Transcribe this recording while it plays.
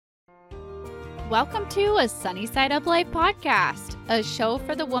Welcome to a Sunny Side Up Life podcast, a show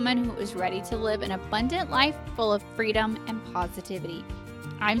for the woman who is ready to live an abundant life full of freedom and positivity.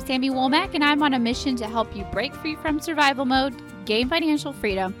 I'm Sammy Womack, and I'm on a mission to help you break free from survival mode, gain financial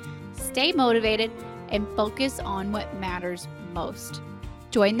freedom, stay motivated, and focus on what matters most.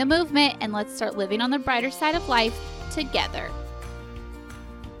 Join the movement and let's start living on the brighter side of life together.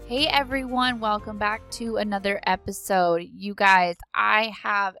 Hey everyone, welcome back to another episode. You guys, I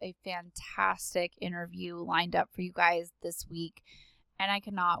have a fantastic interview lined up for you guys this week, and I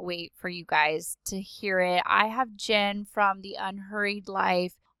cannot wait for you guys to hear it. I have Jen from the Unhurried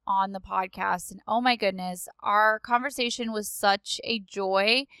life on the podcast, and oh my goodness, our conversation was such a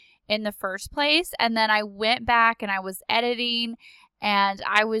joy in the first place, and then I went back and I was editing, and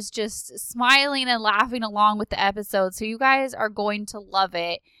I was just smiling and laughing along with the episode, so you guys are going to love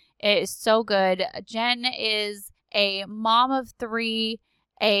it. It is so good. Jen is a mom of three,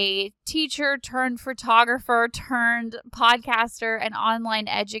 a teacher turned photographer turned podcaster and online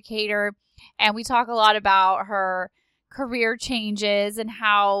educator. And we talk a lot about her career changes and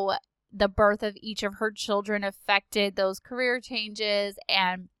how the birth of each of her children affected those career changes.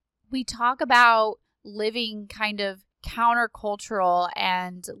 And we talk about living kind of countercultural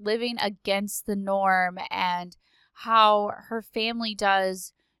and living against the norm and how her family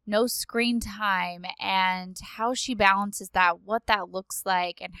does no screen time and how she balances that, what that looks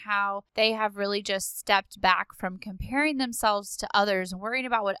like, and how they have really just stepped back from comparing themselves to others and worrying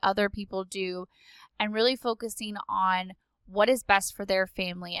about what other people do and really focusing on what is best for their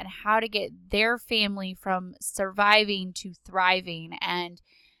family and how to get their family from surviving to thriving. And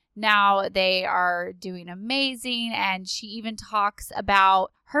now they are doing amazing, and she even talks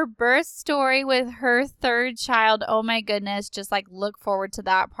about her birth story with her third child. Oh my goodness, just like look forward to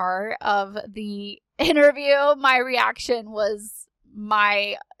that part of the interview. My reaction was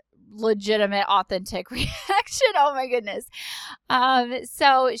my legitimate, authentic reaction. Oh my goodness.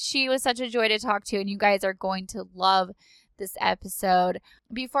 So she was such a joy to talk to, and you guys are going to love this episode.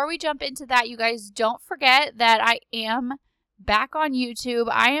 Before we jump into that, you guys don't forget that I am back on YouTube.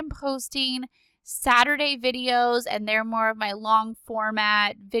 I am posting Saturday videos, and they're more of my long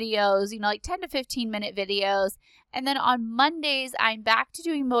format videos, like 10 to 15 minute videos. And then on Mondays, I'm back to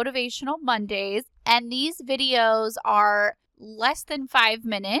doing Motivational Mondays. And these videos are less than 5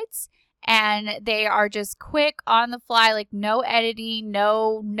 minutes, and they are just quick on the fly, like no editing,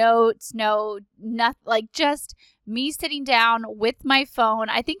 no notes, nothing, like just me sitting down with my phone.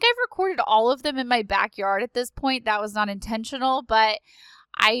 I think I've recorded all of them in my backyard at this point. That was not intentional, but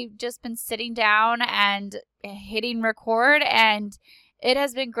I've just been sitting down and hitting record, and it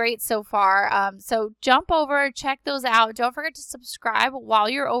has been great so far. So jump over, check those out. Don't forget to subscribe while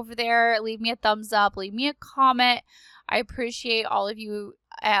you're over there. Leave me a thumbs up, leave me a comment. I appreciate all of you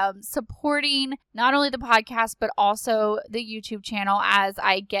supporting not only the podcast, but also the YouTube channel as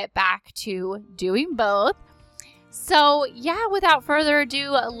I get back to doing both. So yeah, without further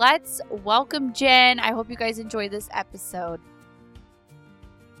ado, let's welcome Jen. I hope you guys enjoy this episode.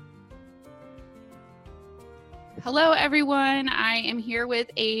 Hello, everyone. I am here with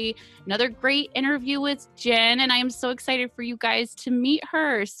another great interview with Jen, and I am so excited for you guys to meet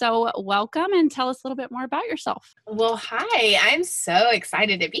her. So welcome, and tell us a little bit more about yourself. Well, hi. I'm so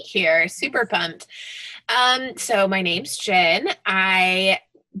excited to be here. Super pumped. So my name's Jen. I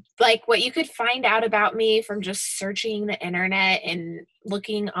like what you could find out about me from just searching the internet and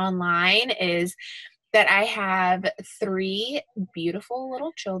looking online is that I have 3 beautiful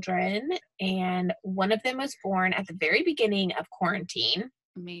little children, and one of them was born at the very beginning of quarantine.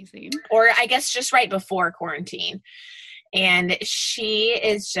 Amazing. Or I guess just right before quarantine. And she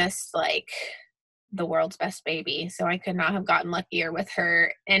is just like the world's best baby. So I could not have gotten luckier with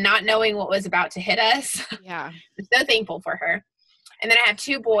her, and not knowing what was about to hit us. Yeah. I'm so thankful for her. And then I have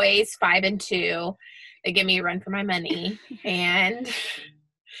 2 boys, 5 and 2. They give me a run for my money. And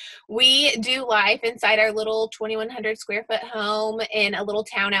we do life inside our little 2,100 square foot home in a little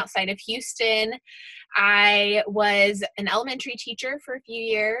town outside of Houston. I was an elementary teacher for a few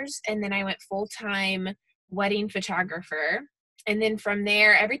years, and then I went full-time wedding photographer. And then from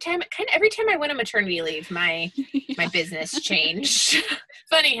there, every time I went on maternity leave, my business changed.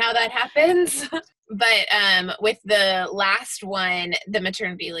 Funny how that happens. But with the last one, the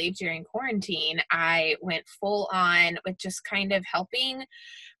maternity leave during quarantine, I went full on with just kind of helping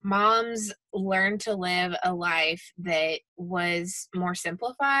moms learn to live a life that was more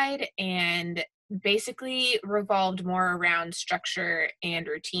simplified and basically revolved more around structure and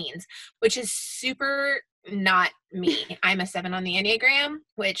routines, which is super not me. I'm a 7 on the Enneagram,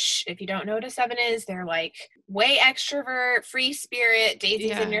 which if you don't know what a 7 is, they're like way extrovert, free spirit,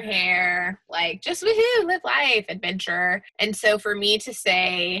 daisies in your hair, like just woohoo, live life, adventure. And so for me to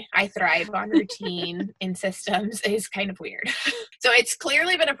say I thrive on routine in systems is kind of weird. So it's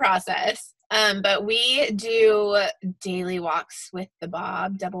clearly been a process. But we do daily walks with the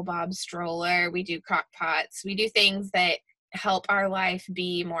double bob stroller. We do crock pots. We do things that help our life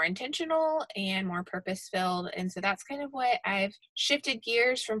be more intentional and more purpose-filled. And so that's kind of what I've shifted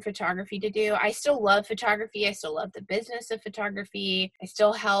gears from photography to do. I still love photography. I still love the business of photography. I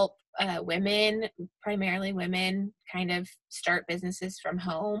still help women, primarily women, kind of start businesses from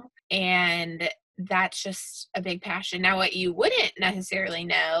home. And that's just a big passion. Now, what you wouldn't necessarily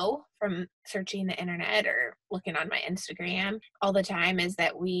know from searching the internet or looking on my Instagram all the time is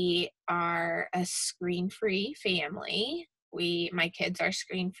that we are a screen-free family. My kids are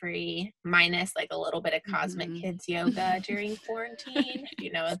screen-free, minus like a little bit of Cosmic Kids yoga during quarantine.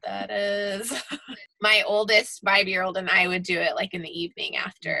 You know what that is. My oldest 5-year-old and I would do it like in the evening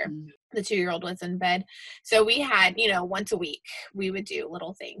after the 2-year-old was in bed. So we had, once a week, we would do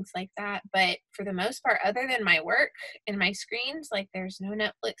little things like that. But for the most part, other than my work and my screens, like there's no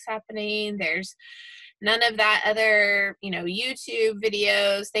Netflix happening. There's none of that other, YouTube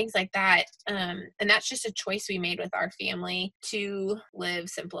videos, things like that. And that's just a choice we made with our family to live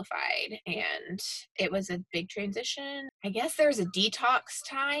simplified. And it was a big transition. I guess there's a detox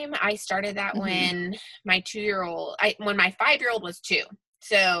time. I started that when my 2-year-old, when my 5-year-old was 2.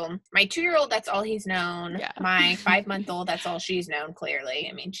 So my 2-year-old, that's all he's known. Yeah. My 5-month-old, that's all she's known, clearly.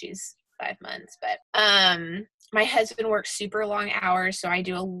 I mean, she's 5 months, but my husband works super long hours, so I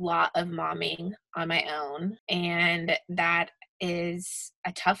do a lot of momming on my own, and that is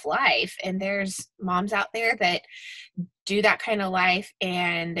a tough life. And there's moms out there that do that kind of life,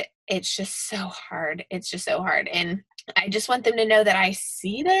 and it's just so hard. It's just so hard. And I just want them to know that I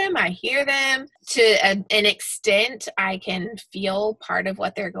see them, I hear them. To an extent, I can feel part of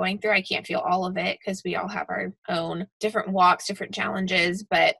what they're going through. I can't feel all of it because we all have our own different walks, different challenges.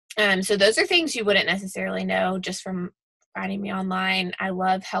 But so those are things you wouldn't necessarily know just from finding me online. I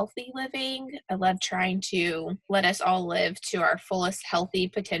love healthy living. I love trying to let us all live to our fullest healthy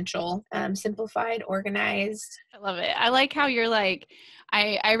potential, simplified, organized. I love it. I like how you're like,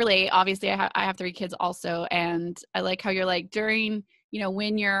 I relate. Obviously, I have 3 kids also. And I like how you're like during,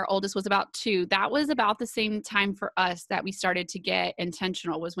 when your oldest was about 2, that was about the same time for us that we started to get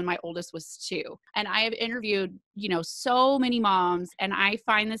intentional, was when my oldest was 2. And I have interviewed, so many moms, and I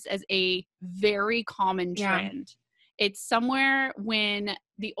find this as a very common trend. Yeah. It's somewhere when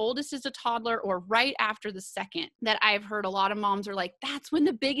the oldest is a toddler or right after the second that I've heard a lot of moms are like, that's when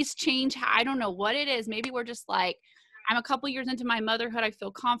the biggest change. I don't know what it is. Maybe we're just like, I'm a couple years into my motherhood. I feel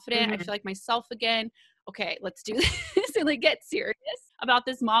confident. I feel like myself again. Okay, let's do this and like get serious about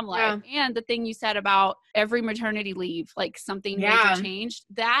this mom life. Yeah. And the thing you said about every maternity leave, like something major changed,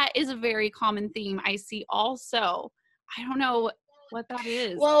 that is a very common theme I see also. I don't know what that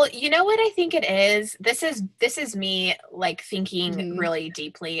is. Well, you know what I think it is? This is me like thinking really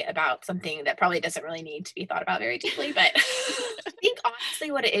deeply about something that probably doesn't really need to be thought about very deeply, but I think honestly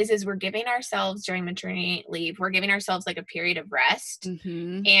what it is we're giving ourselves during maternity leave, we're giving ourselves like a period of rest.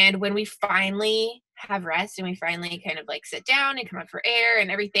 And when we finally have rest and we finally kind of like sit down and come up for air and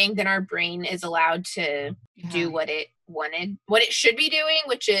everything, then our brain is allowed to do what it wanted, what it should be doing,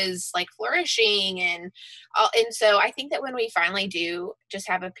 which is like flourishing. And so I think that when we finally do just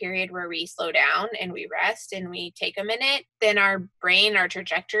have a period where we slow down and we rest and we take a minute, then our brain, our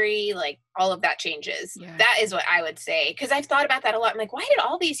trajectory, like all of that changes. Yeah. That is what I would say. Cause I've thought about that a lot. I'm like, why did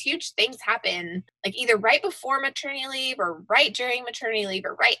all these huge things happen? Like either right before maternity leave or right during maternity leave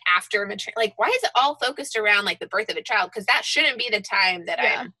or right after maternity. Like, why is it all focused around like the birth of a child? Cause that shouldn't be the time that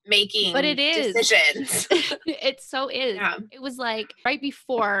I'm making but it is. Decisions. It so is. Yeah. It was like right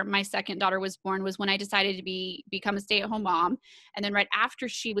before my second daughter was born was when I decided to become a stay-at-home mom. And then right after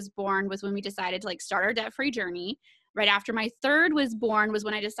she was born was when we decided to like start our debt-free journey. Right after my third was born was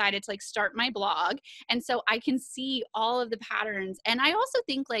when I decided to like start my blog. And so I can see all of the patterns. And I also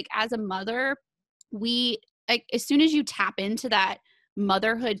think like as a mother, as soon as you tap into that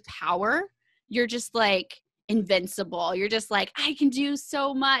motherhood power, you're just like invincible. You're just like, I can do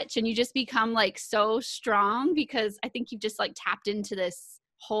so much. And you just become like so strong because I think you've just like tapped into this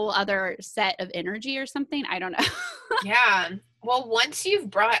whole other set of energy or something. I don't know. Yeah. Well, once you've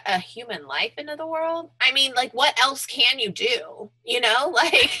brought a human life into the world, I mean, like, what else can you do?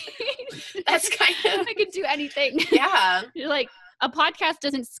 Like, that's kind of... I could do anything. Yeah. You're like, a podcast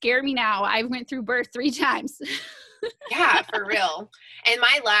doesn't scare me now. I went through birth 3 times. Yeah, for real. And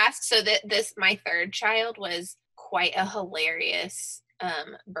my third child was quite a hilarious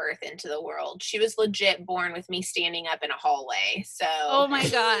birth into the world. She was legit born with me standing up in a hallway. So Oh my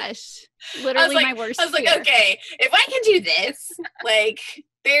gosh. I was Literally like, my worst fear. okay, if I can do this, like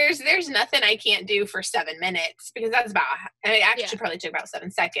there's nothing I can't do for 7 minutes, because that's about, it actually probably took about 7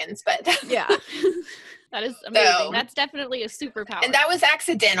 seconds, but yeah. That is amazing. so, That's definitely a superpower. and that was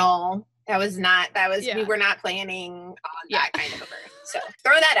accidental. We Yeah. were not planning on Yeah. that kind of a birth. So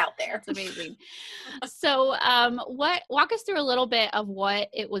throw that out there. That's amazing. So, walk us through a little bit of what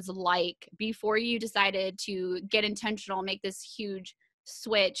it was like before you decided to get intentional, make this huge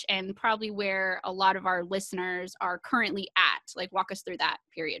switch, and probably where a lot of our listeners are currently at. Like, walk us through that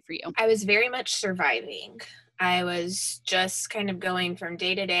period for you. I was very much surviving. I was just kind of going from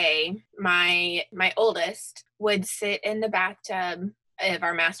day to day. My oldest would sit in the bathtub of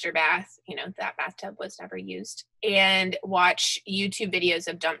our master bath, that bathtub was never used, and watch YouTube videos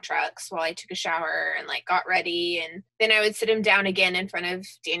of dump trucks while I took a shower and like got ready. And then I would sit him down again in front of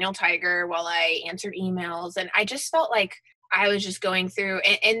Daniel Tiger while I answered emails. And I just felt like I was just going through,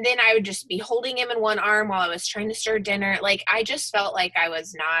 and then I would just be holding him in one arm while I was trying to stir dinner. Like, I just felt like I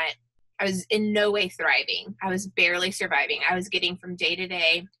was in no way thriving. I was barely surviving. I was getting from day to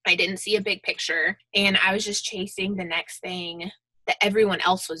day. I didn't see a big picture, and I was just chasing the next thing that everyone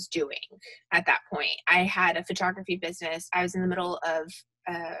else was doing at that point. I had a photography business. I was in the middle of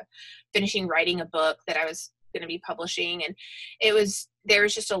finishing writing a book that I was going to be publishing. And there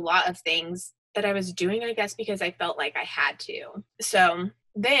was just a lot of things that I was doing, I guess, because I felt like I had to. So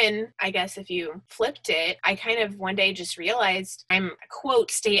then I guess if you flipped it, I kind of one day just realized I'm a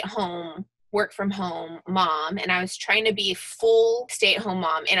quote stay at home, work from home mom. And I was trying to be a full stay at home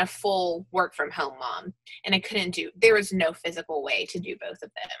mom and a full work from home mom. And there was no physical way to do both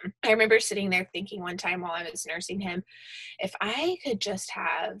of them. I remember sitting there thinking one time while I was nursing him, if I could just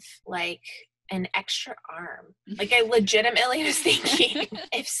have like an extra arm. Like, I legitimately was thinking,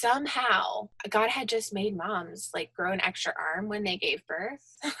 if somehow God had just made moms like grow an extra arm when they gave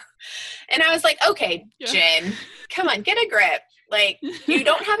birth. And I was like, okay, Jen, come on, get a grip. Like, you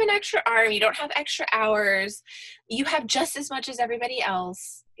don't have an extra arm. You don't have extra hours. You have just as much as everybody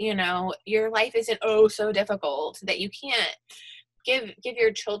else. Your life isn't so difficult that you can't give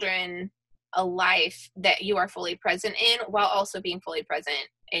your children a life that you are fully present in while also being fully present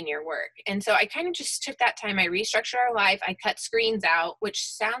in your work. And so I kind of just took that time. I restructured our life. I cut screens out, which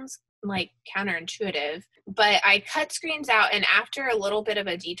sounds like counterintuitive, but I cut screens out. And after a little bit of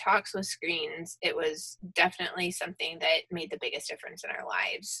a detox with screens, it was definitely something that made the biggest difference in our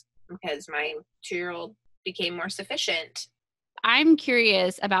lives, because my 2-year-old became more sufficient. I'm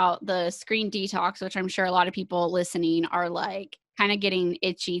curious about the screen detox, which I'm sure a lot of people listening are like kind of getting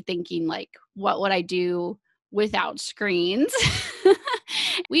itchy, thinking like, what would I do without screens?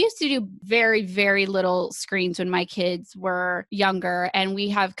 We used to do very, very little screens when my kids were younger, and we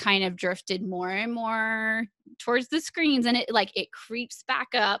have kind of drifted more and more towards the screens, and it creeps back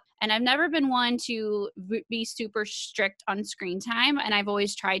up. And I've never been one to be super strict on screen time. And I've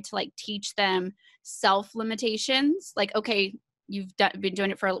always tried to like teach them self limitations. Like, okay, you've been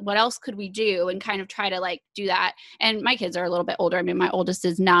doing it for, what else could we do? And kind of try to like do that. And my kids are a little bit older. I mean, my oldest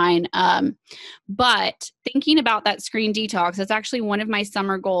is 9. But thinking about that screen detox, that's actually one of my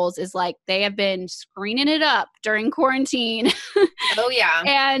summer goals, is like, they have been screening it up during quarantine. Oh yeah.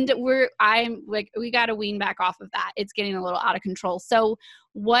 And we got to wean back off of that. It's getting a little out of control. So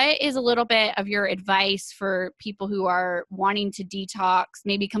what is a little bit of your advice for people who are wanting to detox,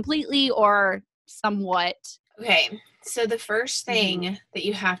 maybe completely or somewhat? Okay. So the first thing that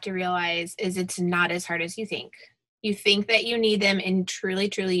you have to realize is it's not as hard as you think. You think that you need them, and truly,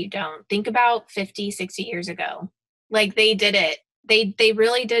 truly you don't. Think about 50, 60 years ago. Like, they did it. They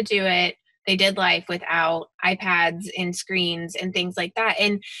really did do it. They did life without iPads and screens and things like that.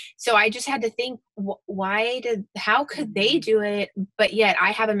 And so I just had to think, how could they do it? But yet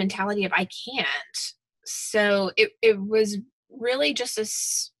I have a mentality of I can't. So it was really just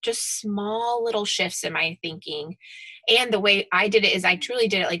small little shifts in my thinking. And the way I did it is I truly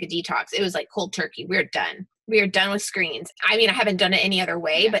did it like a detox. It was like cold turkey. We're done. We are done with screens. I mean, I haven't done it any other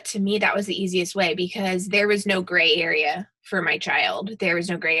way, but to me, that was the easiest way, because there was no gray area for my child. There was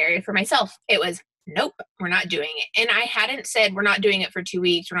no gray area for myself. It was, nope, we're not doing it. And I hadn't said, we're not doing it for 2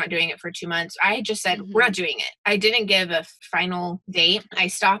 weeks. We're not doing it for 2 months. I had just said, we're not doing it. I didn't give a final date. I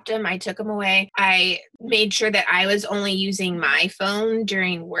stopped him. I took him away. I made sure that I was only using my phone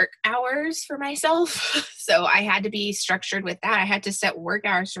during work hours for myself. So I had to be structured with that. I had to set work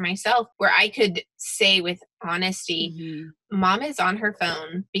hours for myself where I could say with honesty, Mom is on her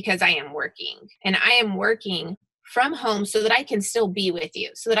phone because I am working, and I am working from home so that I can still be with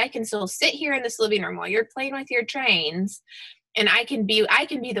you, so that I can still sit here in this living room while you're playing with your trains, and I can be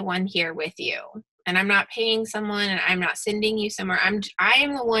the one here with you. And I'm not paying someone, and I'm not sending you somewhere. I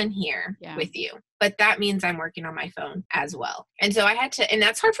am the one here with you. But that means I'm working on my phone as well. And so I had to, and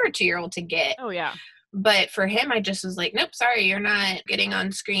that's hard for a 2-year-old to get. Oh, yeah. But for him, I just was like, nope, sorry, you're not getting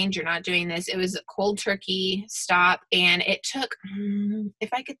on screens. You're not doing this. It was a cold turkey stop. And it took,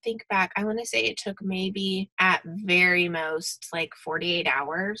 if I could think back, I want to say it took maybe at very most like 48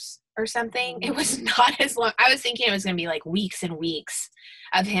 hours or something. It was not as long. I was thinking it was going to be like weeks and weeks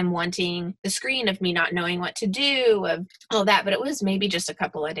of him wanting the screen, of me not knowing what to do, of all that. But it was maybe just a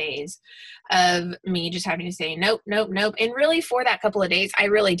couple of days of me just having to say, nope, nope, nope. And really for that couple of days, I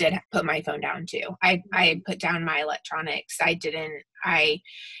really did put my phone down too. I put down my electronics. I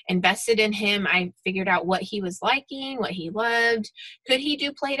invested in him. I figured out what he was liking, what he loved. Could he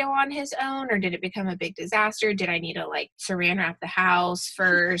do Play-Doh on his own, or did it become a big disaster? Did I need to like saran wrap the house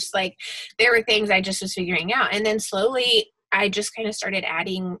first? Like there were things I just was figuring out. And then slowly I just kind of started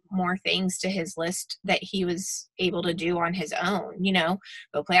adding more things to his list that he was able to do on his own,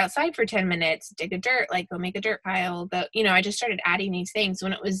 go play outside for 10 minutes, dig a dirt, like go make a dirt pile, I just started adding these things.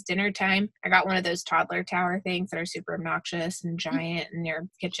 When it was dinner time, I got one of those toddler tower things that are super obnoxious and giant in your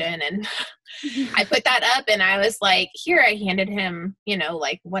kitchen. And I put that up, and I was like, here, I handed him,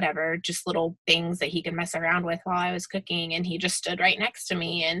 like whatever, just little things that he could mess around with while I was cooking. And he just stood right next to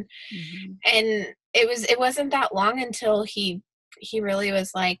me. And it wasn't that long until he really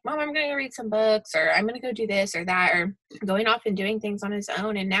was like, Mom, I'm going to go read some books, or I'm going to go do this or that, or going off and doing things on his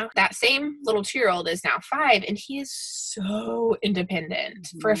own. And now that same little 2-year-old is now 5, and he is so independent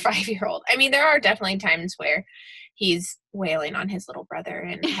for a 5-year-old. I mean, there are definitely times where he's wailing on his little brother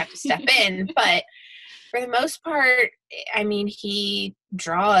and I have to step in, but for the most part, I mean, he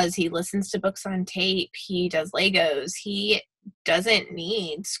draws, he listens to books on tape, he does Legos, he doesn't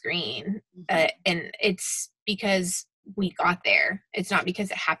need screen. And it's because we got there. It's not because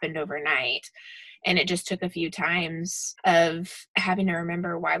it happened overnight. And it just took a few times of having to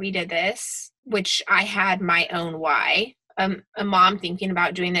remember why we did this, which I had my own why. A mom thinking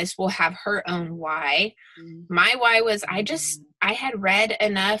about doing this will have her own why. My why was I had read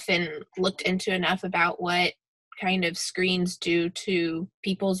enough and looked into enough about what kind of screens do to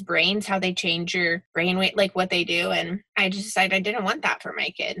people's brains, how they change your brain weight, like what they do. And I just decided I didn't want that for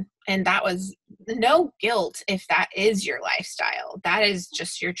my kid. And that was no guilt if that is your lifestyle. That is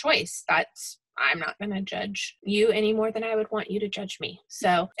just your choice. I'm not going to judge you any more than I would want you to judge me.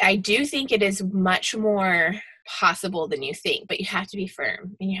 So I do think it is much more possible than you think, but you have to be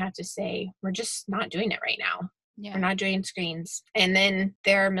firm and you have to say, we're just not doing it right now. Yeah. We're not doing screens. And then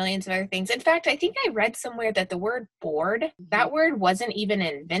there are millions of other things. In fact, I think I read somewhere that the word bored, that word wasn't even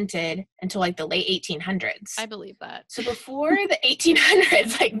invented until like the late 1800s. I believe that. So before the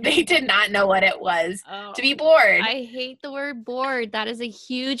 1800s, like they did not know what it was to be bored. I hate the word bored. That is a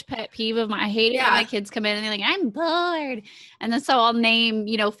huge pet peeve of mine. I hate it when my kids come in and they're like, I'm bored. And then so I'll name,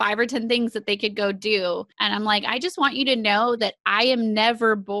 5 or 10 things that they could go do. And I'm like, I just want you to know that I am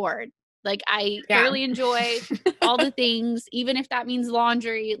never bored. Like I thoroughly enjoy all the things, even if that means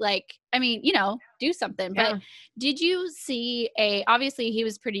laundry, do something. Yeah. But did you see obviously he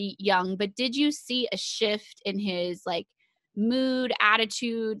was pretty young, but did you see a shift in his like mood,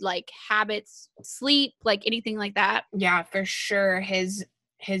 attitude, like habits, sleep, like anything like that? Yeah, for sure. His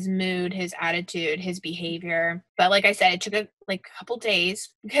mood, his attitude, his behavior. But like I said, it took a couple days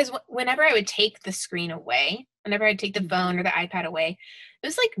because whenever I would take the screen away, whenever I'd take the phone or the iPad away, it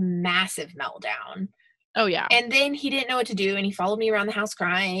was like massive meltdown. Oh yeah. And then he didn't know what to do, and he followed me around the house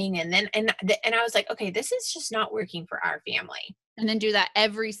crying. And then and I was like, okay, this is just not working for our family. And then do that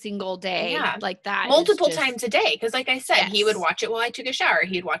every single day, like that, multiple times a day. Because like I said, he would watch it while I took a shower.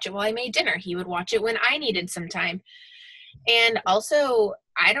 He'd watch it while I made dinner. He would watch it when I needed some time. And also,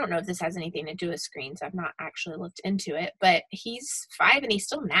 I don't know if this has anything to do with screens. I've not actually looked into it, but he's 5 and he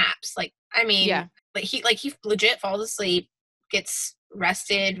still naps. Like, I mean, but he legit falls asleep, gets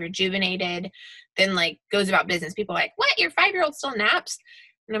rested, rejuvenated, then like goes about business. People are like, what? Your 5-year-old still naps?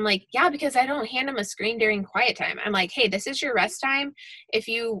 And I'm like, yeah, because I don't hand him a screen during quiet time. I'm like, hey, this is your rest time. If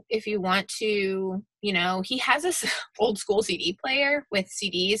you want to, he has this old school CD player with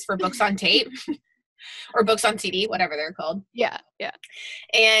CDs for books on tape. Or books on CD, whatever they're called. Yeah, yeah.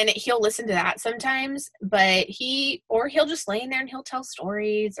 And he'll listen to that sometimes, but he'll just lay in there and he'll tell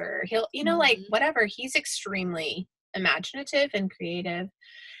stories, or he'll, like whatever. He's extremely imaginative and creative.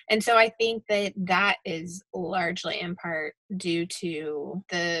 And so I think that that is largely in part due to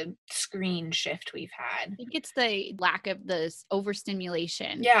the screen shift we've had. I think it's the lack of this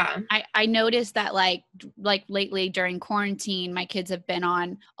overstimulation. Yeah. I noticed that like lately during quarantine, my kids have been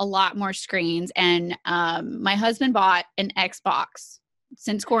on a lot more screens, and my husband bought an Xbox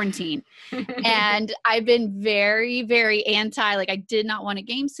since quarantine. And I've been very, very anti, like I did not want a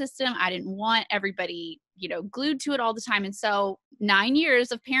game system. I didn't want everybody, glued to it all the time. And so 9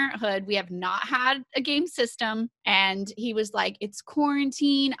 years of parenthood, we have not had a game system. And he was like, it's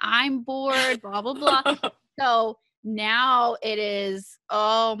quarantine. I'm bored, blah, blah, blah. So now it is,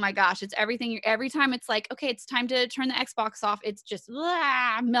 oh my gosh, it's everything. Every time it's like, okay, it's time to turn the Xbox off. It's just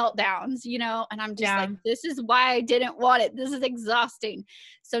meltdowns, and I'm just like, this is why I didn't want it. This is exhausting.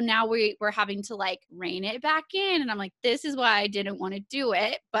 So now we're having to like rein it back in. And I'm like, this is why I didn't want to do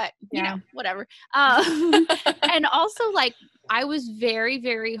it, but whatever. And also like, I was very,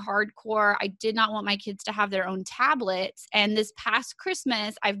 very hardcore. I did not want my kids to have their own tablets. And this past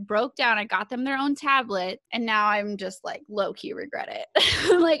Christmas, I broke down. I got them their own tablet. And now I'm just like low-key regret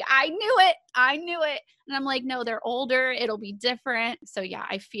it. Like, I knew it. And I'm like, no, they're older. It'll be different. So yeah,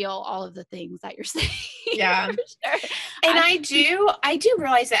 I feel all of the things that you're saying. Yeah. For sure. And I do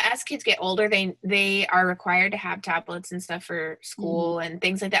realize that as kids get older, they are required to have tablets and stuff for school and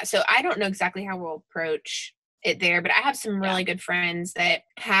things like that. So I don't know exactly how we'll approach it there, but I have some really good friends that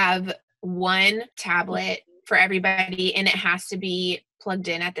have one tablet for everybody, and it has to be plugged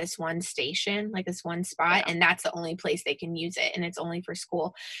in at this one station, like this one spot, and that's the only place they can use it, and it's only for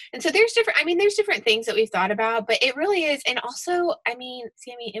school. And so there's different things that we've thought about, but it really is. And also, I mean,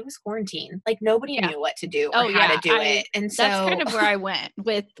 Sammy, it was quarantine. Like nobody knew what to do or how to do it. And so that's kind of where I went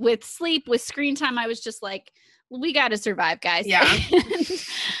with sleep, with screen time. I was just like, we got to survive, guys. Yeah.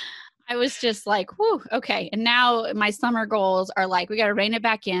 I was just like, whew, okay. And now my summer goals are like, we got to rein it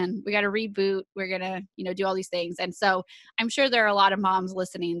back in. We got to reboot. We're going to, do all these things. And so I'm sure there are a lot of moms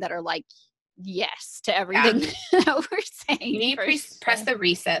listening that are like, yes to everything that we're saying. You need to press the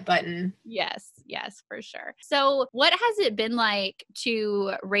reset button. Yes, for sure. So what has it been like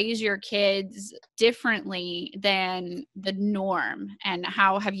to raise your kids differently than the norm? And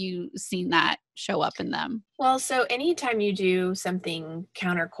how have you seen that show up in them? Well, so anytime you do something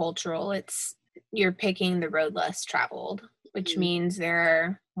countercultural, you're picking the road less traveled, which means there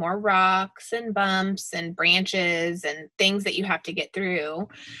are more rocks and bumps and branches and things that you have to get through.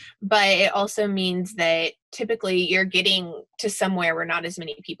 But it also means that typically you're getting to somewhere where not as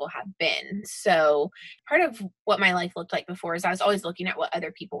many people have been. So part of what my life looked like before is I was always looking at what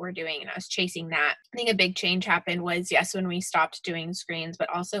other people were doing, and I was chasing that. I think a big change happened was, yes, when we stopped doing screens, but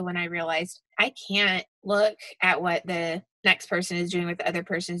also when I realized I can't look at what the next person is doing, what the other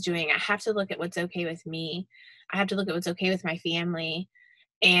person is doing. I have to look at what's okay with me. I have to look at what's okay with my family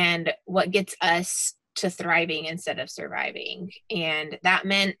and what gets us to thriving instead of surviving. And that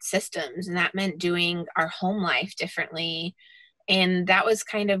meant systems, and that meant doing our home life differently. And that was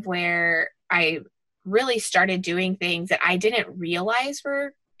kind of where I really started doing things that I didn't realize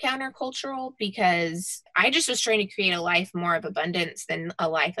were countercultural, because I just was trying to create a life more of abundance than a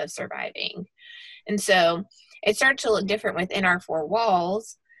life of surviving. And so it started to look different within our four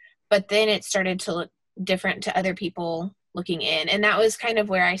walls, but then it started to look different to other people looking in. And that was kind of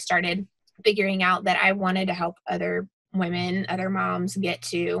where I started figuring out that I wanted to help other women, other moms get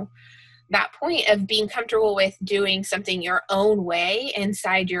to that point of being comfortable with doing something your own way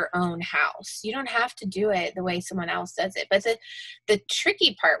inside your own house. You don't have to do it the way someone else does it. But the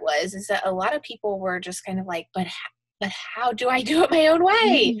tricky part is that a lot of people were just kind of like, but how do I do it my own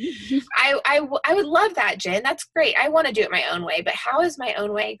way? I would love that, Jen. That's great. I want to do it my own way, but how is my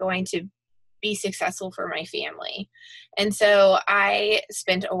own way going to be successful for my family? And so I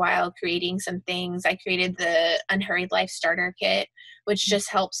spent a while creating some things. I created the Unhurried Life Starter Kit, which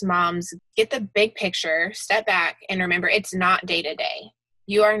just helps moms get the big picture, step back, and remember it's not day to day.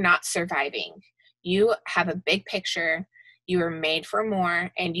 You are not surviving. You have a big picture. You are made for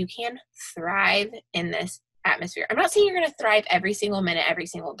more, and you can thrive in this atmosphere. I'm not saying you're going to thrive every single minute, every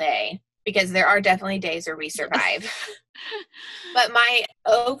single day, because there are definitely days where we survive. But my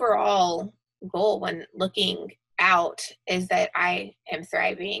overall goal when looking out is that I am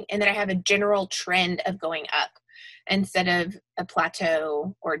thriving, and that I have a general trend of going up instead of a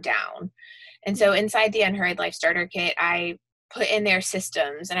plateau or down. And so inside the Unhurried Life Starter Kit, I put in their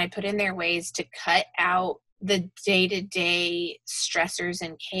systems, and I put in their ways to cut out the day-to-day stressors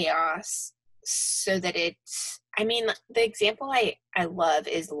and chaos, so that the example I love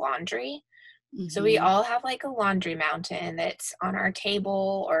is laundry. So we Mm-hmm. all have like a laundry mountain that's on our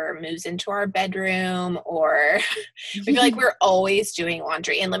table or moves into our bedroom, or we feel like we're always doing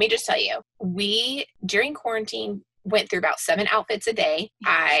laundry. And let me just tell you, we, during quarantine, went through about 7 outfits a day.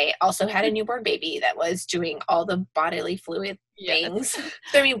 I also had a newborn baby that was doing all the bodily fluid things.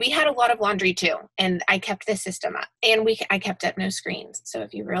 So, I mean, we had a lot of laundry too, and I kept the system up, and I kept up no screens. So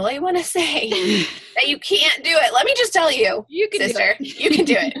if you really want to say that you can't do it, let me just tell you, You can sister, do it. you can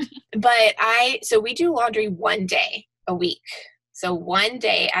do it. But so we do laundry one day a week. So one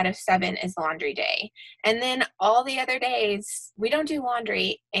day out of 7 is laundry day. And then all the other days, we don't do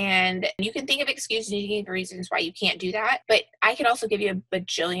laundry. And you can think of excuses, you can give reasons why you can't do that. But I could also give you a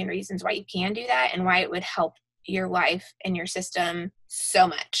bajillion reasons why you can do that and why it would help your life and your system so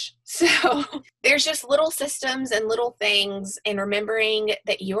much. So there's just little systems and little things, and remembering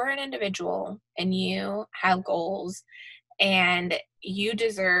that you're an individual and you have goals and you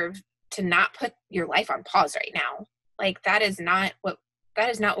deserve to not put your life on pause right now. Like that is not what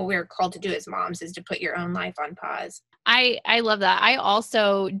we're called to do as moms, is to put your own life on pause. I love that. I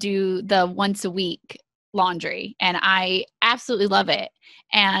also do the once a week laundry, and I absolutely love it.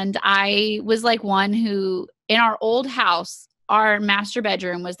 And I was like one who, in our old house, our master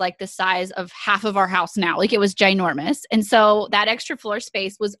bedroom was like the size of half of our house now. Like it was ginormous. And so that extra floor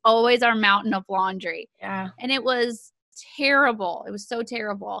space was always our mountain of laundry. Yeah. And it was terrible. It was so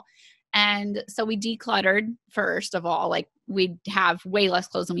terrible. And so we decluttered first of all, like we'd have way less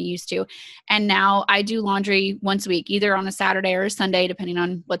clothes than we used to. And now I do laundry once a week, either on a Saturday or a Sunday, depending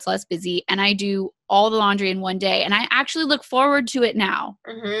on what's less busy. And I do all the laundry in one day. And I actually look forward to it now.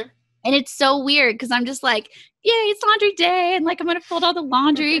 Mm-hmm. And it's so weird because I'm just like, yay, it's laundry day. And like, I'm going to fold all the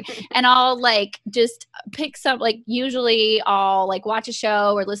laundry and I'll like just pick some, like usually I'll like watch a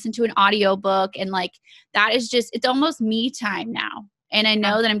show or listen to an audiobook. And like, that is just, it's almost me time now. And I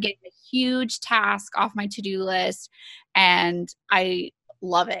know that I'm getting a huge task off my to-do list, and I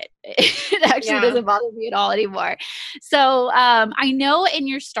love it. It actually doesn't bother me at all anymore. So I know in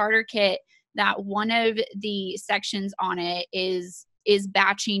your starter kit that one of the sections on it is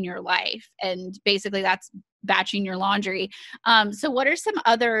batching your life. And basically that's batching your laundry. So what are some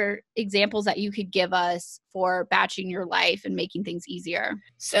other examples that you could give us for batching your life and making things easier?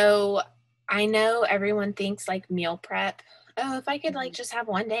 So I know everyone thinks like meal prep. Oh, if I could like just have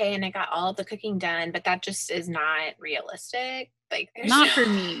one day and I got all of the cooking done, but that just is not realistic. Like there's not for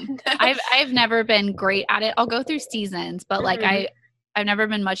me. No. I've never been great at it. I'll go through seasons, but like I've never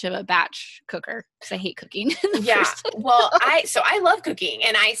been much of a batch cooker because I hate cooking. Well, I love cooking,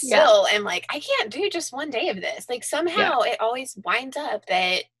 and I still am like, I can't do just one day of this. Like somehow it always winds up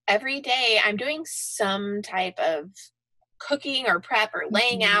that every day I'm doing some type of cooking or prep or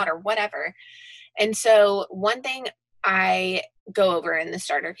laying out or whatever. And so one thing I go over in the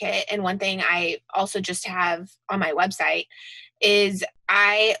starter kit, and one thing I also just have on my website, is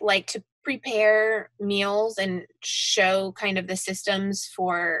I like to prepare meals and show kind of the systems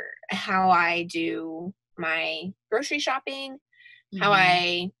for how I do my grocery shopping, how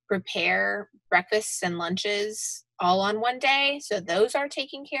I prepare breakfasts and lunches all on one day. So those are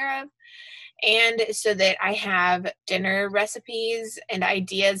taken care of. And so that I have dinner recipes and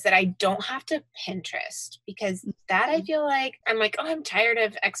ideas that I don't have to Pinterest, because that I feel like I'm like, oh, I'm tired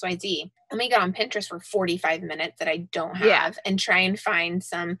of XYZ. Let me get on Pinterest for 45 minutes that I don't have and try and find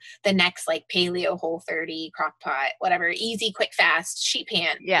the next like paleo Whole30 crock pot, whatever, easy, quick, fast, sheet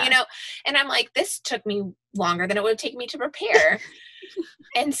pan, and I'm like, this took me longer than it would take me to prepare.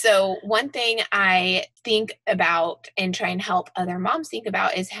 And so one thing I think about and try and help other moms think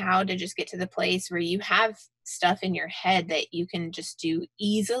about is how to just get to the place where you have stuff in your head that you can just do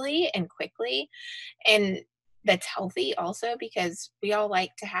easily and quickly. And that's healthy also, because we all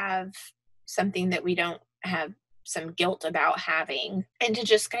like to have something that we don't have some guilt about having, and to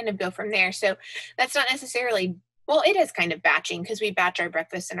just kind of go from there. So that's not necessarily, well, it is kind of batching, because we batch our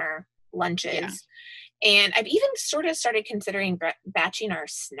breakfast and our lunches. Yeah. And I've even sort of started considering batching our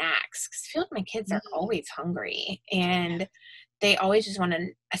snacks, because I feel like my kids are always hungry and they always just want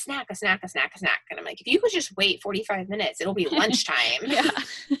a snack. And I'm like, if you could just wait 45 minutes, it'll be lunchtime.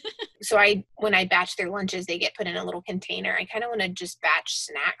 So when I batch their lunches, they get put in a little container. I kind of want to just batch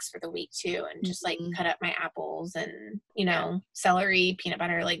snacks for the week too, and just like cut up my apples and, celery, peanut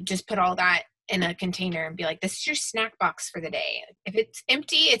butter, like just put all that in a container and be like, this is your snack box for the day. If it's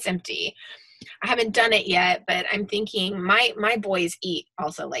empty, it's empty. I haven't done it yet, but I'm thinking my boys eat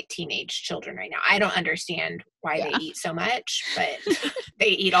also like teenage children right now. I don't understand why they eat so much, but they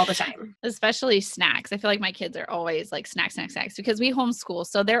eat all the time. Especially snacks. I feel like my kids are always like snacks, because we homeschool.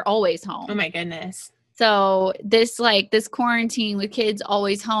 So they're always home. Oh my goodness. So this quarantine with kids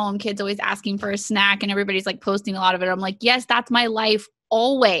always home, kids always asking for a snack, and everybody's like posting a lot of it. I'm like, yes, that's my life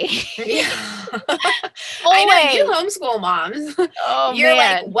always. Yeah. I know Always. you homeschool moms. Oh, You're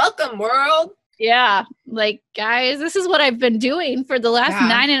like, man. welcome world. Yeah. Like, guys, this is what I've been doing for the last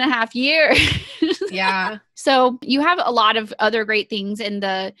 9.5 years. Yeah. So you have a lot of other great things in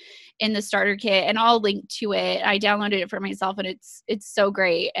the starter kit, and I'll link to it. I downloaded it for myself, and it's so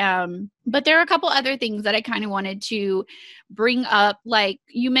great. But there are a couple other things that I kind of wanted to bring up. Like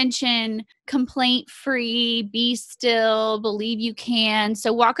you mentioned, complaint free, be still, believe you can.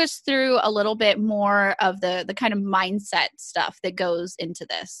 So walk us through a little bit more of the kind of mindset stuff that goes into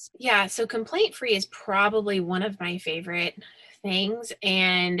this. Yeah. So complaint free is probably one of my favorite things.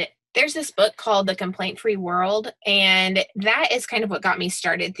 And there's this book called The Complaint Free World, and that is kind of what got me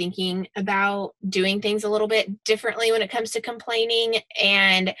started thinking about doing things a little bit differently when it comes to complaining.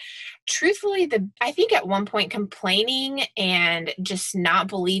 And truthfully, I think at one point complaining and just not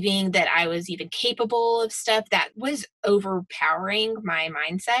believing that I was even capable of stuff, that was overpowering my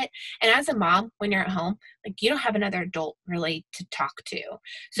mindset. And as a mom, when you're at home, like you don't have another adult really to talk to.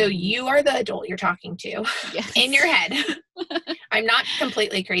 So you are the adult you're talking to in your head. I'm not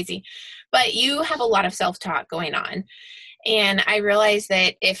completely crazy, but you have a lot of self-talk going on. And I realized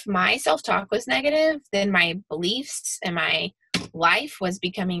that if my self-talk was negative, then my beliefs and my life was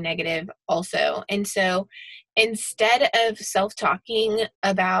becoming negative also. And so instead of self-talking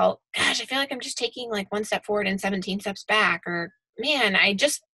about, gosh, I feel like I'm just taking like one step forward and 17 steps back, or man, I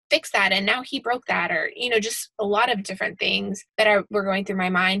just fixed that and now he broke that, or, just a lot of different things that were going through my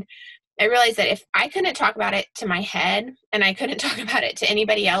mind. I realized that if I couldn't talk about it to my head and I couldn't talk about it to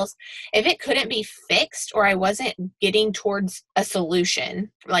anybody else, if it couldn't be fixed or I wasn't getting towards a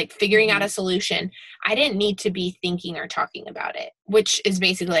solution, like figuring out a solution, I didn't need to be thinking or talking about it, which is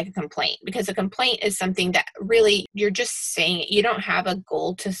basically like a complaint, because a complaint is something that really you're just saying it. You don't have a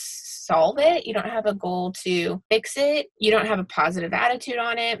goal to solve it. You don't have a goal to fix it. You don't have a positive attitude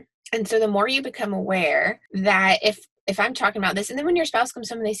on it. And so the more you become aware that if I'm talking about this, and then when your spouse comes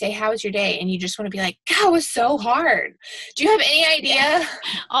home and they say, how was your day? And you just want to be like, God, it was so hard. Do you have any idea? Yeah.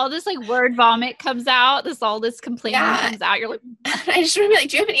 All this like word vomit comes out. All this complaining comes out. You're like, I just want to be like,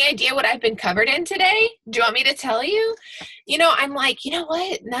 do you have any idea what I've been covered in today? Do you want me to tell you? I'm like, you know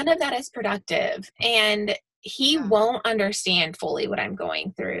what? None of that is productive. And he won't understand fully what I'm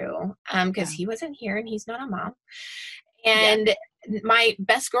going through because he wasn't here and he's not a mom. And my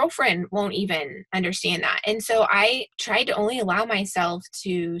best girlfriend won't even understand that. And so I tried to only allow myself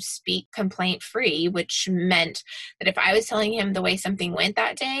to speak complaint free, which meant that if I was telling him the way something went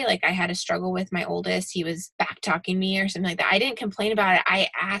that day, like I had a struggle with my oldest, he was back talking me or something like that, I didn't complain about it.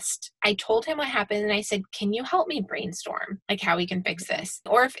 I told him what happened and I said, can you help me brainstorm like how we can fix this?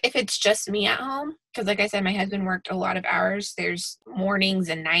 Or if it's just me at home, because like I said, my husband worked a lot of hours. There's mornings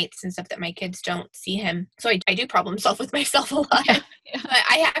and nights and stuff that my kids don't see him. So I do problem solve with myself a lot. Yeah. But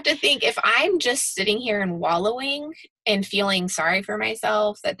I have to think, if I'm just sitting here and wallowing and feeling sorry for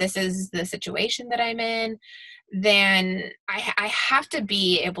myself that this is the situation that I'm in, then I have to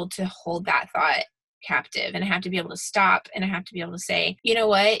be able to hold that thought captive, and I have to be able to stop, and I have to be able to say, you know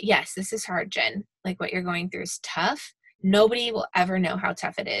what? Yes, this is hard, Jen. Like what you're going through is tough. Nobody will ever know how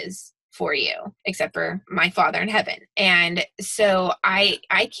tough it is for you except for my Father in heaven. And so I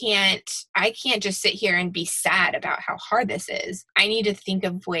can't just sit here and be sad about how hard this is. I need to think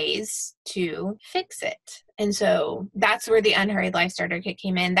of ways to fix it. And so that's where the Unhurried Life Starter Kit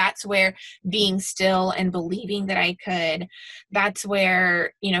came in. That's where being still and believing that I could, that's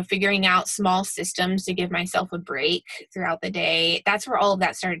where, figuring out small systems to give myself a break throughout the day. That's where all of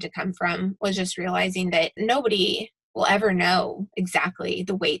that started to come from, was just realizing that nobody will ever know exactly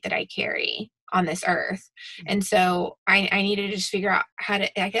the weight that I carry on this earth. And so I need to just figure out how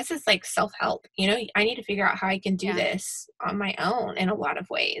to, I guess it's like self-help, I need to figure out how I can do this on my own in a lot of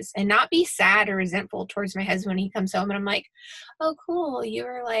ways, and not be sad or resentful towards my husband when he comes home and I'm like, oh, cool. You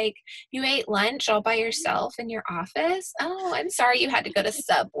ate lunch all by yourself in your office. Oh, I'm sorry you had to go to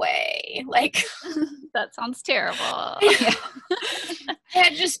Subway. Like, that sounds terrible.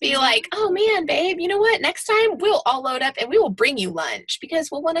 I'd just be like, oh man, babe, you know what? Next time we'll all load up and we will bring you lunch because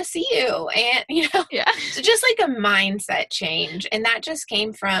we'll want to see you. And, so just like a mindset change. And that just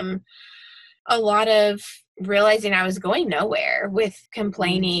came from a lot of realizing I was going nowhere with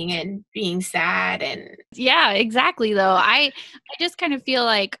complaining and being sad. And yeah, exactly. Though I just kind of feel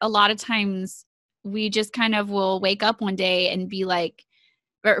like a lot of times we just kind of will wake up one day and be like,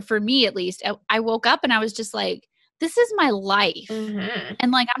 or for me at least, I woke up and I was just like, this is my life. Mm-hmm.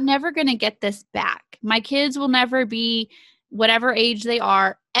 And like, I'm never going to get this back. My kids will never be whatever age they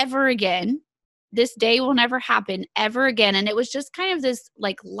are ever again. this day will never happen ever again. And it was just kind of this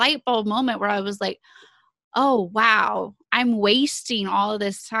like light bulb moment where I was like, oh, wow, I'm wasting all of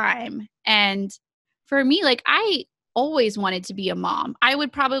this time. And for me, like I always wanted to be a mom. I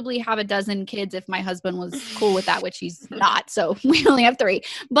would probably have a dozen kids if my husband was cool with that, which he's not. So we only have 3.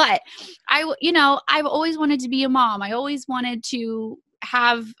 But I've always wanted to be a mom. I always wanted to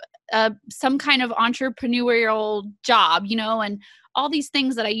have some kind of entrepreneurial job, and all these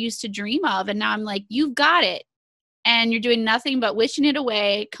things that I used to dream of. And now I'm like, you've got it. And you're doing nothing but wishing it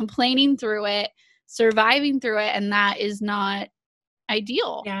away, complaining through it, surviving through it. And that is not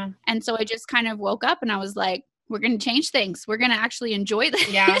ideal. Yeah. And so I just kind of woke up and I was like, we're going to change things. We're going to actually enjoy this.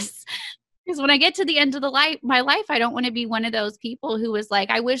 Yeah. Because when I get to the end of my life, I don't want to be one of those people who was like,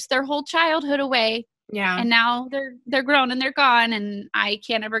 I wish their whole childhood away. Yeah. And now they're grown and they're gone and I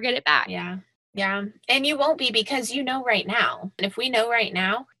can't ever get it back. Yeah. Yeah. And you won't be, because you know right now. And if we know right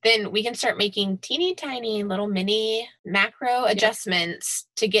now, then we can start making teeny tiny little mini macro adjustments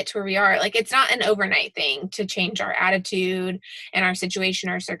to get to where we are. Like, it's not an overnight thing to change our attitude and our situation,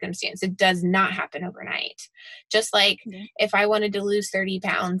 our circumstance. It does not happen overnight. Just like if I wanted to lose 30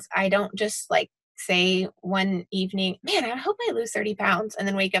 pounds, I don't just like say one evening, man, I hope I lose 30 pounds, and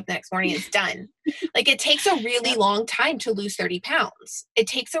then wake up the next morning, it's done. Like, it takes a really long time to lose 30 pounds. It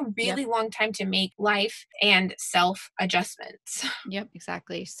takes a really long time to make life and self adjustments. Yep,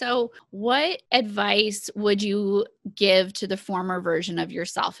 exactly. So what advice would you give to the former version of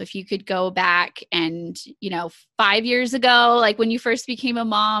yourself? If you could go back and, 5 years ago, like when you first became a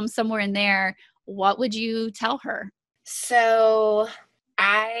mom, somewhere in there, what wowould you tell her? So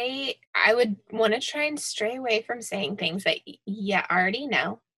I would want to try and stray away from saying things that you already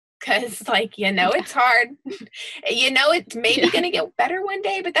know, because it's hard. It's maybe going to get better one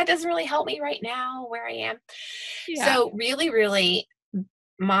day, but that doesn't really help me right now where I am. Yeah. So really, really,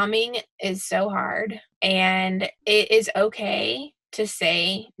 momming is so hard, and it is okay to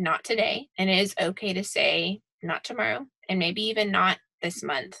say not today, and it is okay to say not tomorrow, and maybe even not this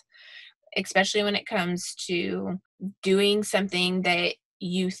month, especially when it comes to doing something that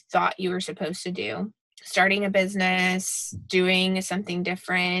you thought you were supposed to do. Starting a business, doing something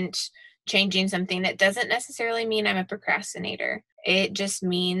different, changing something. That doesn't necessarily mean I'm a procrastinator. It just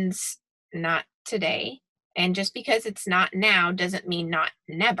means not today. And just because it's not now doesn't mean not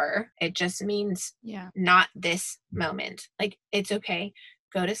never. It just means not this moment. Like, it's okay.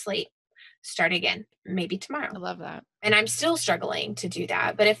 Go to sleep. Start again. Maybe tomorrow. I love that. And I'm still struggling to do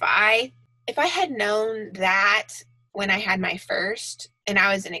that. But if I had known that when I had my first, and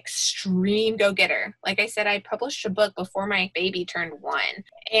I was an extreme go-getter. Like I said, I published a book before my baby turned 1,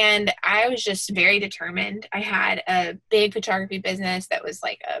 and I was just very determined. I had a big photography business that was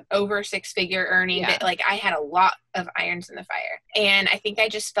like a over 6-figure earning, but like I had a lot of irons in the fire. And I think I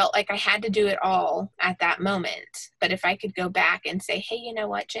just felt like I had to do it all at that moment. But if I could go back and say, hey, you know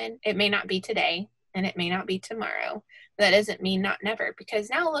what, Jen, it may not be today and it may not be tomorrow. That doesn't mean not never, because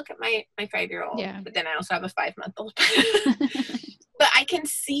now look at my 5-year-old, but then I also have a 5-month-old. But I can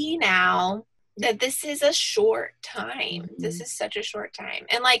see now that this is a short time. This is such a short time.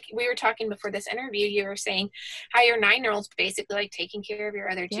 And like we were talking before this interview, you were saying how your 9-year-old's basically like taking care of your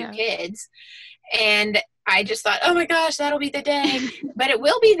other 2 kids. And I just thought, oh my gosh, that'll be the day. But it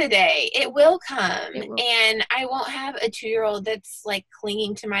will be the day. It will come. And I won't have a 2-year-old that's like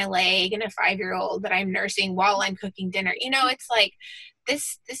clinging to my leg and a 5-year-old that I'm nursing while I'm cooking dinner. It's like,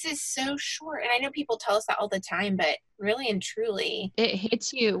 this is so short. And I know people tell us that all the time, but really and truly, it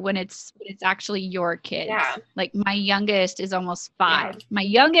hits you when it's actually your kids. Yeah. Like my youngest is almost 5. Yeah. My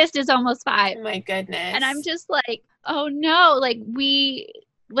youngest is almost 5. Oh my goodness. And I'm just like, oh no, we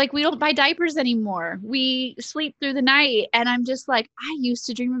don't buy diapers anymore. We sleep through the night. And I'm just like, I used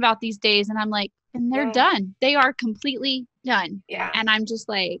to dream about these days. And I'm like, and they're done. They are completely done. Yeah. And I'm just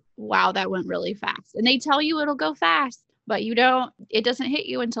like, wow, that went really fast. And they tell you it'll go fast, but it doesn't hit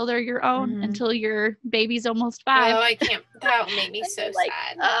you until they're your own, until your baby's almost 5. Oh, I can't, that would make me so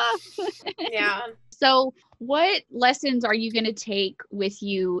sad. Yeah. So what lessons are you going to take with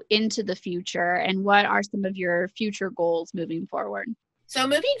you into the future? And what are some of your future goals moving forward? So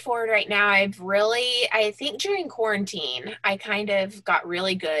moving forward right now, I think during quarantine, I kind of got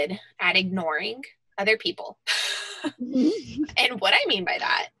really good at ignoring other people. And what I mean by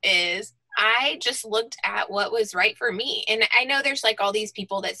that is I just looked at what was right for me. And I know there's like all these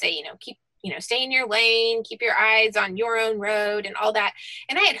people that say, stay in your lane, keep your eyes on your own road and all that.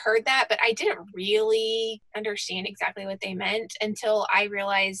 And I had heard that, but I didn't really understand exactly what they meant until I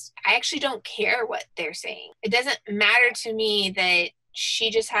realized I actually don't care what they're saying. It doesn't matter to me that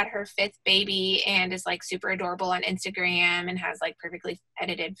she just had her 5th baby and is like super adorable on Instagram and has like perfectly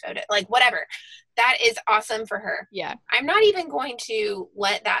edited photo, like whatever. That is awesome for her. Yeah. I'm not even going to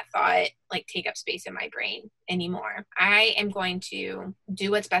let that thought like take up space in my brain anymore. I am going to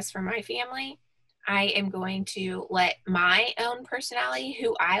do what's best for my family. I am going to let my own personality,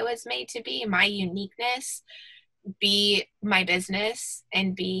 who I was made to be, my uniqueness, be my business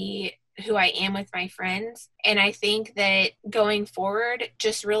and be who I am with my friends. And I think that going forward,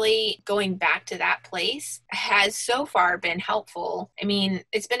 just really going back to that place has so far been helpful. I mean,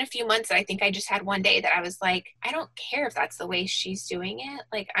 it's been a few months. I think I just had one day that I was like, I don't care if that's the way she's doing it.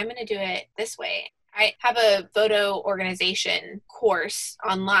 Like, I'm going to do it this way. I have a photo organization course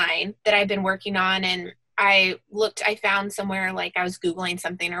online that I've been working on, and I found somewhere, like I was Googling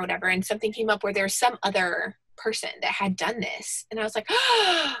something or whatever, and something came up where there was some other person that had done this. And I was like,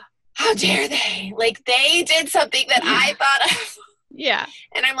 oh, how dare they? Like, they did something that I thought of. Yeah.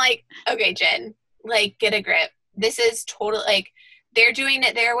 And I'm like, okay, Jen, like, get a grip. This is totally, like, they're doing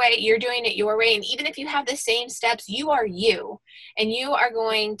it their way, you're doing it your way. And even if you have the same steps, you are you. And you are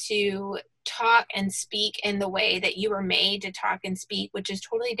going to talk and speak in the way that you were made to talk and speak, which is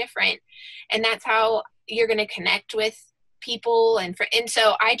totally different. And that's how you're going to connect with people. And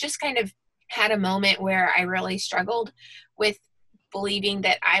so I just kind of had a moment where I really struggled with believing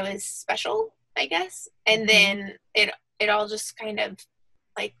that I was special, I guess. And then it all just kind of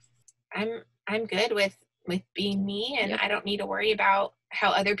like, I'm good with being me, and I don't need to worry about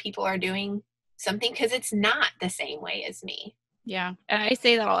how other people are doing something, because it's not the same way as me. Yeah. And I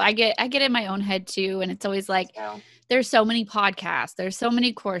say that all, I get in my own head too. And it's always like, there's so many podcasts, there's so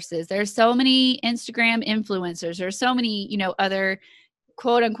many courses, there's so many Instagram influencers, there's so many, other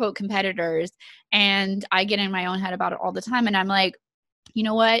quote unquote competitors. And I get in my own head about it all the time. And I'm like, you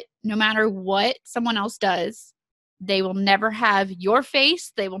know what? No matter what someone else does, they will never have your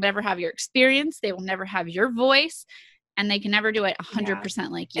face. They will never have your experience. They will never have your voice. And they can never do it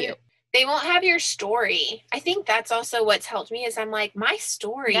 100% like you. And they won't have your story. I think that's also what's helped me, is I'm like, my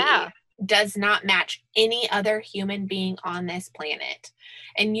story does not match any other human being on this planet.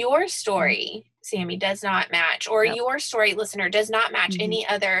 And your story, Sammy, does not match, or your story, listener, does not match any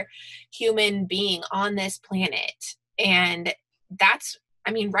other human being on this planet. And that's,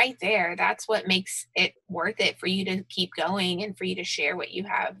 I mean, right there, that's what makes it worth it for you to keep going and for you to share what you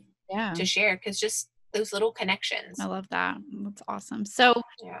have to share. Because just those little connections. I love that. That's awesome. So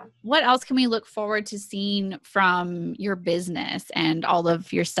what else can we look forward to seeing from your business and all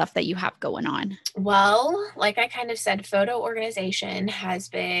of your stuff that you have going on? Well, like I kind of said, photo organization has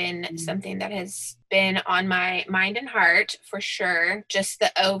been something that has been on my mind and heart for sure. Just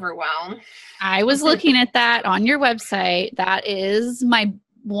the overwhelm. I was looking at that on your website. That is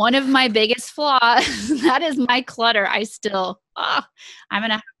one of my biggest flaws. That is my clutter. I'm going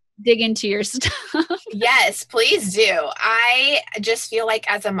to dig into your stuff. Yes, please do. I just feel like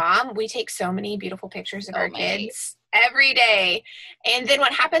as a mom, we take so many beautiful pictures of our kids every day. And then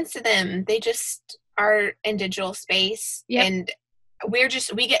what happens to them? They just are in digital space. And we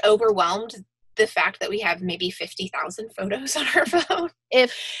get overwhelmed. The fact that we have maybe 50,000 photos on our phone.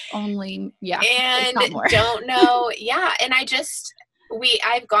 If only, and don't know. And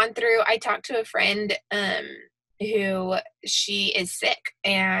I've gone through, I talked to a friend, who she is sick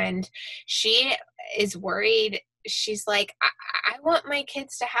and she is worried. She's like, I want my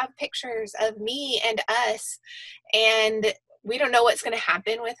kids to have pictures of me and us. And we don't know what's going to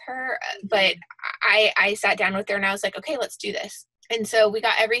happen with her. But I sat down with her and I was like, okay, let's do this. And so we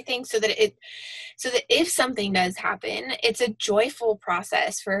got everything so that if something does happen, it's a joyful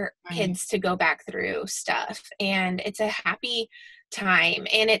process for kids to go back through stuff. And it's a happy time.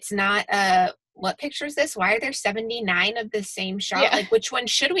 And it's not what picture is this? Why are there 79 of the same shot? Like, which one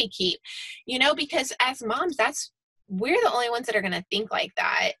should we keep? Because as moms, we're the only ones that are going to think like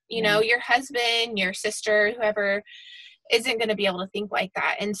that. Your husband, your sister, whoever isn't going to be able to think like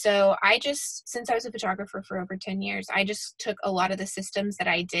that. And so since I was a photographer for over 10 years, I just took a lot of the systems that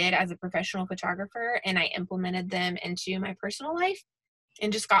I did as a professional photographer and I implemented them into my personal life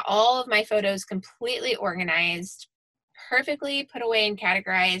and just got all of my photos completely organized, perfectly put away and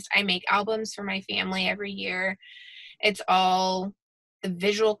categorized. I make albums for my family every year. The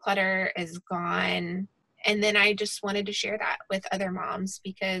visual clutter is gone. And then I just wanted to share that with other moms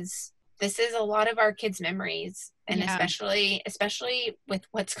because this is a lot of our kids' memories. And especially with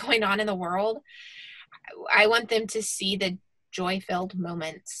what's going on in the world, I want them to see the joy-filled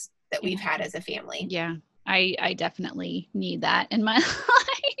moments that we've had as a family. Yeah, I definitely need that in my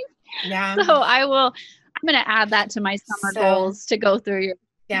life. Yeah. So I'm going to add that to my summer goals to go through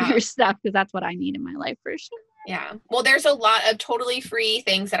your stuff because that's what I need in my life for sure. Yeah. Well, there's a lot of totally free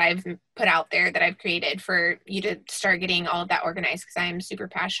things that I've put out there that I've created for you to start getting all of that organized because I'm super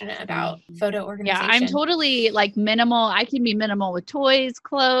passionate about photo organization. Yeah, I'm totally like minimal. I can be minimal with toys,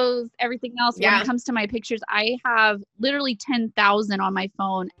 clothes, everything else. When it comes to my pictures, I have literally 10,000 on my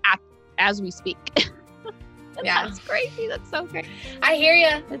phone as we speak. That's crazy. That's so crazy. I hear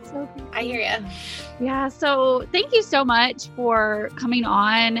you. That's so crazy. I hear you. Yeah. So thank you so much for coming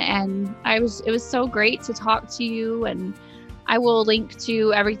on. And it was so great to talk to you. And I will link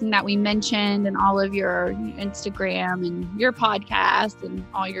to everything that we mentioned and all of your Instagram and your podcast and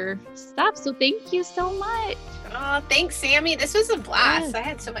all your stuff. So thank you so much. Oh, thanks, Sammy. This was a blast. Yes. I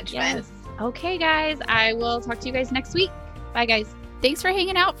had so much fun. Okay, guys. I will talk to you guys next week. Bye, guys. Thanks for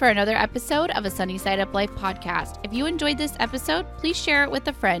hanging out for another episode of a Sunny Side Up Life podcast. If you enjoyed this episode, please share it with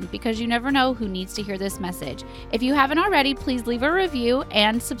a friend because you never know who needs to hear this message. If you haven't already, please leave a review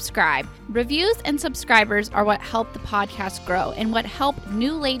and subscribe. Reviews and subscribers are what help the podcast grow and what help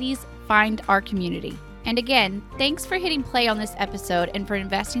new ladies find our community. And again, thanks for hitting play on this episode and for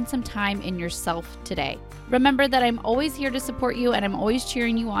investing some time in yourself today. Remember that I'm always here to support you and I'm always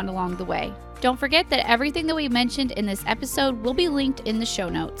cheering you on along the way. Don't forget that everything that we mentioned in this episode will be linked in the show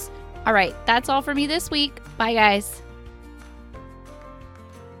notes. All right, that's all for me this week. Bye, guys.